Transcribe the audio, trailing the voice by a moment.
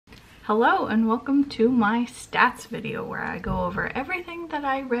Hello and welcome to my stats video where I go over everything that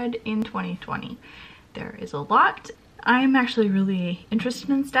I read in 2020. There is a lot. I'm actually really interested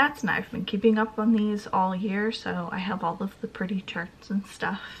in stats and I've been keeping up on these all year, so I have all of the pretty charts and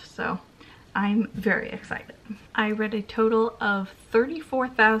stuff, so I'm very excited. I read a total of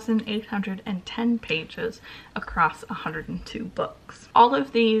 34,810 pages across 102 books. All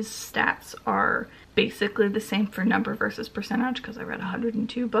of these stats are basically the same for number versus percentage because I read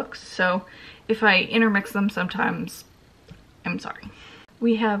 102 books, so if I intermix them sometimes, I'm sorry.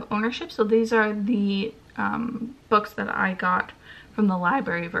 We have ownership, so these are the books that I got from the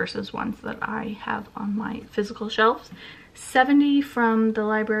library versus ones that I have on my physical shelves. 70 from the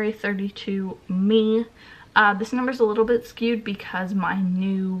library, 32 me. This number's a little bit skewed because my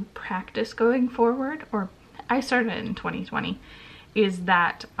new practice going forward, or I started in 2020, is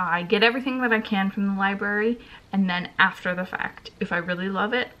that I get everything that I can from the library, and then after the fact, if I really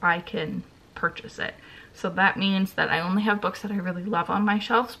love it, I can purchase it. So that means that I only have books that I really love on my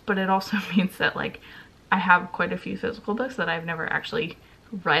shelves, but it also means that like I have quite a few physical books that I've never actually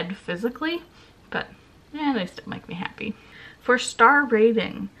read physically, but yeah, they still make me happy. For star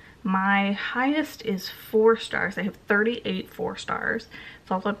rating, my highest is 4 stars. I have 38 4 stars,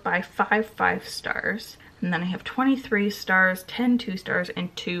 followed by 5 5 stars. And then I have 23 stars, 10 2 stars,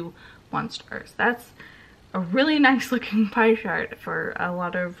 and 2 1 stars. That's a really nice looking pie chart for a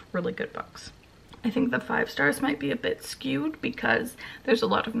lot of really good books. I think the 5 stars might be a bit skewed because there's a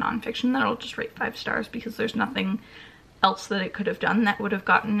lot of nonfiction that I'll just rate 5 stars because there's nothing else that it could have done that would have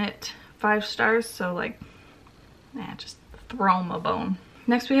gotten it 5 stars. So like, yeah, just throw them a bone.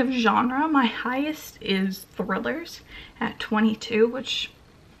 Next we have genre. My highest is thrillers at 22, which,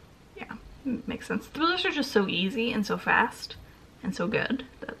 yeah, makes sense. Thrillers are just so easy and so fast and so good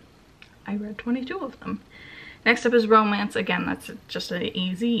that I read 22 of them. Next up is romance. Again, that's just an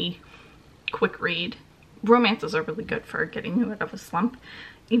easy, quick read. Romances are really good for getting you out of a slump,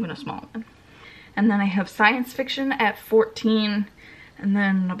 even a small one. And then I have science fiction at 14, and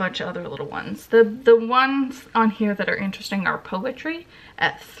then a bunch of other little ones. The ones on here that are interesting are poetry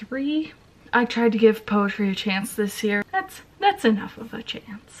at 3. I tried to give poetry a chance this year. That's enough of a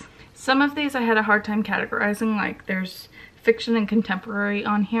chance. Some of these I had a hard time categorizing, like there's fiction and contemporary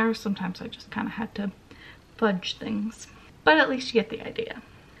on here. Sometimes I just kind of had to fudge things, but at least you get the idea.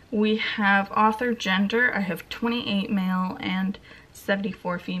 We have author gender. I have 28 male and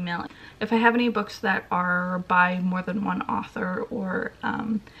 74 female. If I have any books that are by more than one author or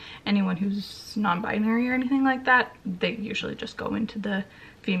anyone who's non-binary or anything like that, they usually just go into the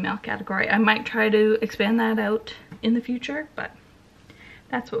female category. I might try to expand that out in the future, but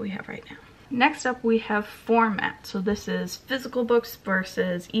that's what we have right now. Next up we have format. So this is physical books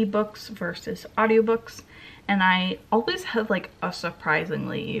versus ebooks versus audiobooks, and I always have like a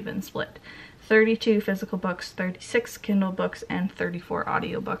surprisingly even split. 32 physical books, 36 Kindle books, and 34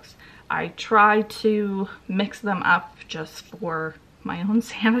 audiobooks. I try to mix them up just for my own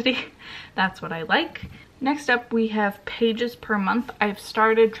sanity. That's what I like. Next up we have pages per month. I've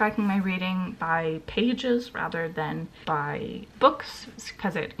started tracking my reading by pages rather than by books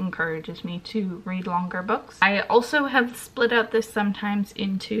because it encourages me to read longer books. I also have split out this sometimes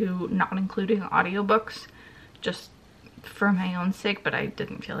into not including audiobooks just for my own sake, but I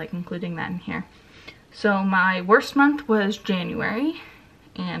didn't feel like including that in here. So my worst month was January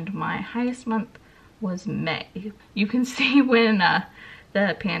and my highest month was May. You can see when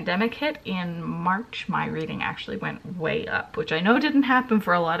the pandemic hit in March, my reading actually went way up, which I know didn't happen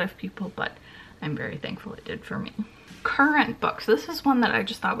for a lot of people, but I'm very thankful it did for me. Current books. This is one that I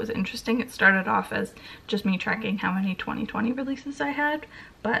just thought was interesting. It started off as just me tracking how many 2020 releases I had,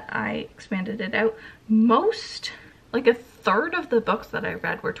 but I expanded it out. Like a third of the books that I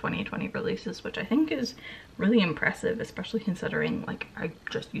read were 2020 releases, which I think is really impressive, especially considering like I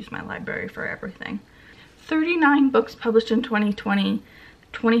just use my library for everything. 39 books published in 2020,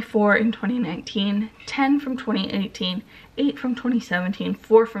 24 in 2019, 10 from 2018, 8 from 2017,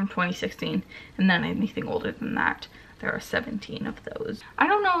 4 from 2016, and then anything older than that, there are 17 of those. I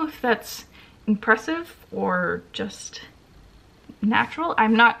don't know if that's impressive or just natural.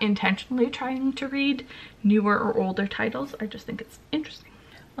 I'm not intentionally trying to read newer or older titles. I just think it's interesting.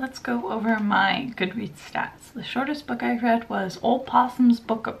 Let's go over my Goodreads stats. The shortest book I read was Old Possum's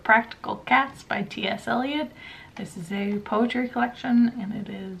Book of Practical Cats by T.S. Eliot. This is a poetry collection and it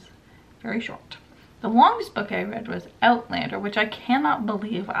is very short. The longest book I read was Outlander, which I cannot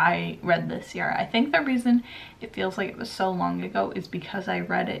believe I read this year. I think the reason it feels like it was so long ago is because I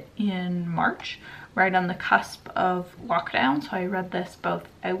read it in March, right on the cusp of lockdown. So I read this both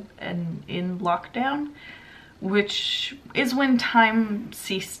out and in lockdown, which is when time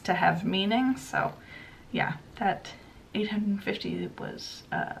ceased to have meaning. So yeah, that 850 was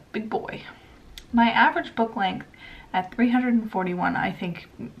a big boy. My average book length at 341 I think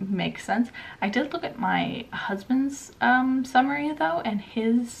makes sense. I did look at my husband's summary though, and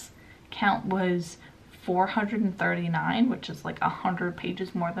his count was 439, which is like 100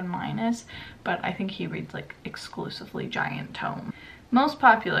 pages more than mine is, but I think he reads like exclusively giant tome. Most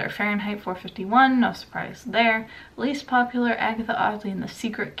popular, Fahrenheit 451, no surprise there. Least popular, Agatha Audley and the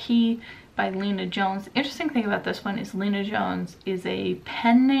Secret Key by Lena Jones. The interesting thing about this one is Lena Jones is a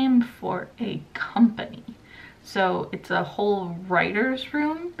pen name for a company. So it's a whole writer's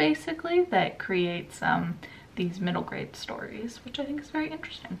room basically that creates these middle grade stories, which I think is very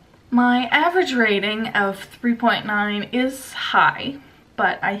interesting. My average rating of 3.9 is high,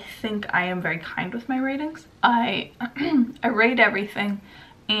 but I think I am very kind with my ratings. I rate everything,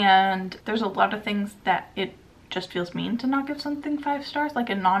 and there's a lot of things that it just feels mean to not give something 5 stars, like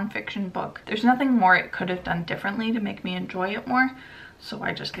a nonfiction book. There's nothing more it could have done differently to make me enjoy it more, so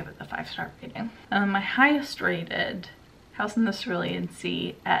I just give it the 5-star rating. My highest rated, House in the Cerulean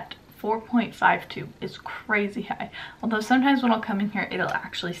Sea at 4.52 is crazy high. Although sometimes when I'll come in here, it'll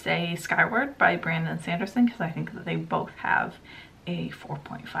actually say Skyward by Brandon Sanderson, because I think that they both have a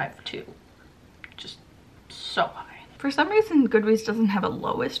 4.52. Just so high. For some reason, Goodreads doesn't have a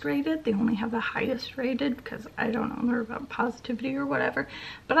lowest rated. They only have the highest rated, because I don't know, they're about positivity or whatever,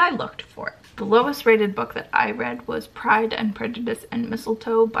 but I looked for it. The lowest rated book that I read was Pride and Prejudice and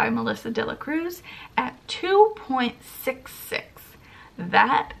Mistletoe by Melissa de la Cruz at 2.66.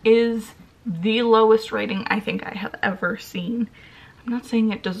 That is the lowest rating I think I have ever seen. I'm not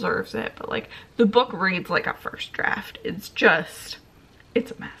saying it deserves it, but like, the book reads like a first draft. It's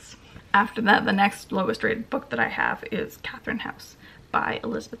a mess. After that, the next lowest rated book that I have is Catherine House by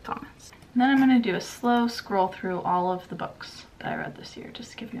Elizabeth Thomas. And then I'm going to do a slow scroll through all of the books that I read this year,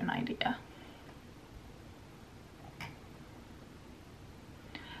 just to give you an idea.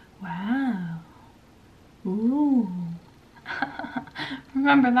 Wow. Ooh.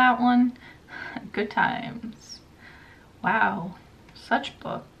 Remember that one? Good times. Wow. Such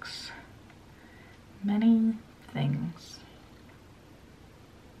books. Many things.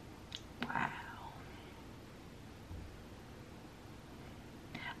 Wow.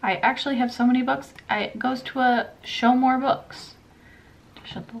 I actually have so many books. It goes to a show more books.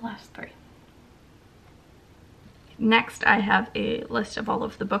 Show the last 3. Next, I have a list of all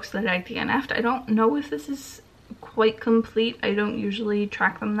of the books that I DNF'd. I don't know if this is quite complete. I don't usually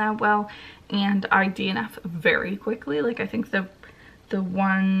track them that well, and I DNF very quickly. Like, I think the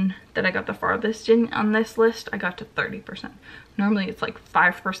one that I got the farthest in on this list, I got to 30%. Normally it's like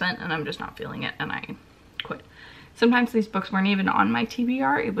 5% and I'm just not feeling it and I quit. Sometimes these books weren't even on my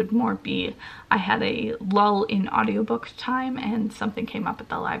TBR. It would more be I had a lull in audiobook time and something came up at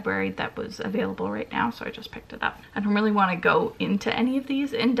the library that was available right now, so I just picked it up. I don't really want to go into any of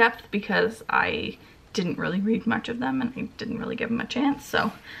these in depth because I didn't really read much of them and I didn't really give them a chance.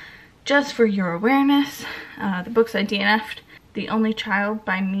 So just for your awareness, the books I DNF'd: The Only Child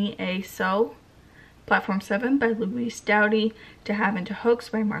by Me A. So, Platform 7 by Louise Doughty, To Have and to Hoax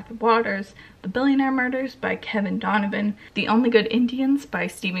by Martha Waters, The Billionaire Murders by Kevin Donovan, The Only Good Indians by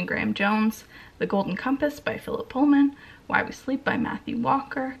Stephen Graham Jones, The Golden Compass by Philip Pullman, Why We Sleep by Matthew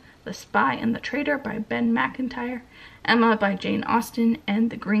Walker, The Spy and the Traitor by Ben McIntyre, Emma by Jane Austen, and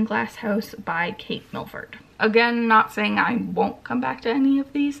The Green Glass House by Kate Milford. Again, not saying I won't come back to any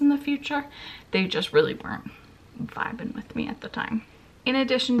of these in the future, they just really weren't vibing with me at the time. In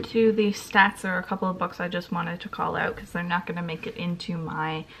addition to the stats, there are a couple of books I just wanted to call out because they're not going to make it into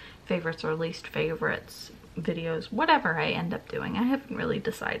my favorites or least favorites videos, whatever I end up doing. I haven't really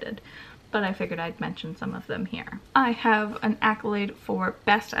decided, but I figured I'd mention some of them here. I have an accolade for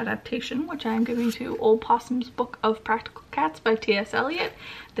Best Adaptation, which I'm giving to Old Possum's Book of Practical Cats by T.S. Eliot.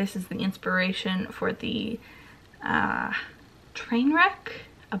 This is the inspiration for the Trainwreck,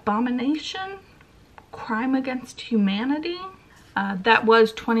 Abomination, Crime Against Humanity. That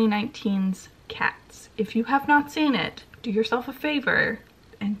was 2019's Cats. If you have not seen it, do yourself a favor,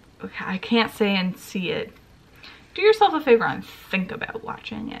 and I can't say and see it, do yourself a favor and think about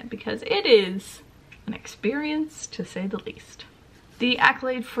watching it because it is an experience to say the least. The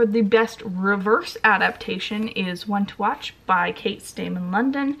accolade for the best reverse adaptation is One to Watch by Kate Stayman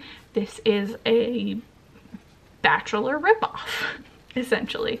London. This is a Bachelor ripoff,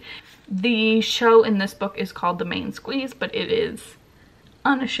 essentially. The show in this book is called The Main Squeeze, but it is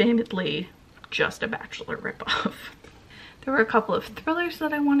unashamedly just a Bachelor ripoff. There were a couple of thrillers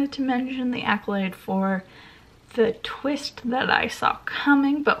that I wanted to mention. The accolade for the twist that I saw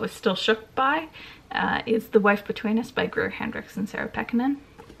coming but was still shook by is The Wife Between Us by Greer Hendricks and Sarah Pekkanen.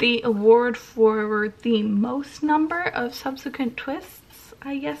 The award for the most number of subsequent twists,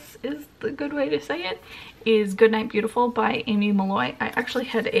 I guess is the good way to say it, is Goodnight Beautiful by Amy Malloy. I actually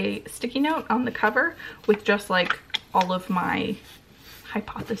had a sticky note on the cover with just like all of my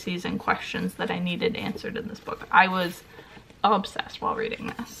hypotheses and questions that I needed answered in this book. I was obsessed while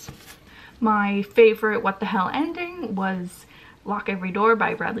reading this. My favorite what the hell ending was Lock Every Door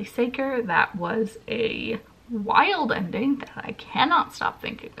by Bradley Saker. That was a wild ending that I cannot stop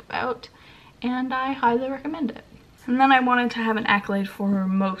thinking about, and I highly recommend it. And then I wanted to have an accolade for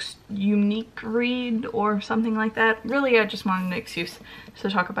most unique read or something like that. Really, I just wanted an excuse to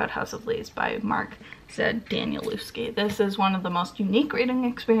talk about House of Leaves by Mark Z. Danielewski. This is one of the most unique reading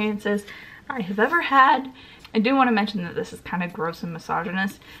experiences I have ever had. I do want to mention that this is kind of gross and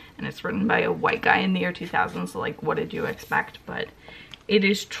misogynist, and it's written by a white guy in the year 2000, so like, what did you expect? But it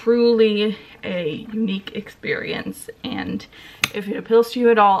is truly a unique experience, and if it appeals to you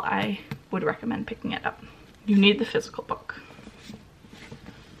at all, I would recommend picking it up. You need the physical book.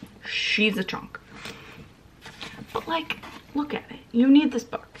 She's a chunk. But like, look at it. You need this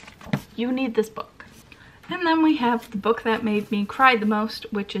book. You need this book. And then we have the book that made me cry the most,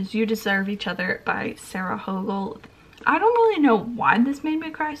 which is You Deserve Each Other by Sarah Hogel. I don't really know why this made me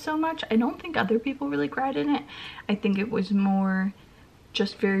cry so much. I don't think other people really cried in it. I think it was more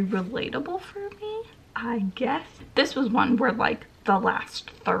just very relatable for me, I guess. This was one where like the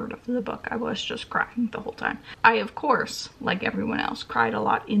last third of the book I was just crying the whole time. I, of course, like everyone else, cried a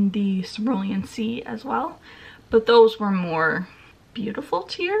lot in the Cerulean Sea as well, but those were more beautiful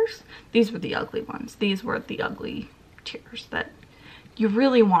tears. These were the ugly ones. These were the ugly tears that you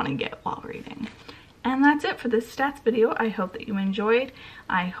really want to get while reading. And that's it for this stats video. I hope that you enjoyed.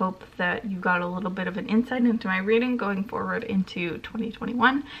 I hope that you got a little bit of an insight into my reading going forward into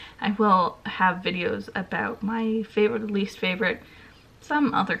 2021. I will have videos about my favorite, least favorite,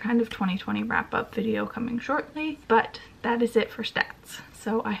 some other kind of 2020 wrap-up video coming shortly. But that is it for stats.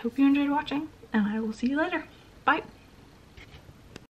 So I hope you enjoyed watching, and I will see you later. Bye!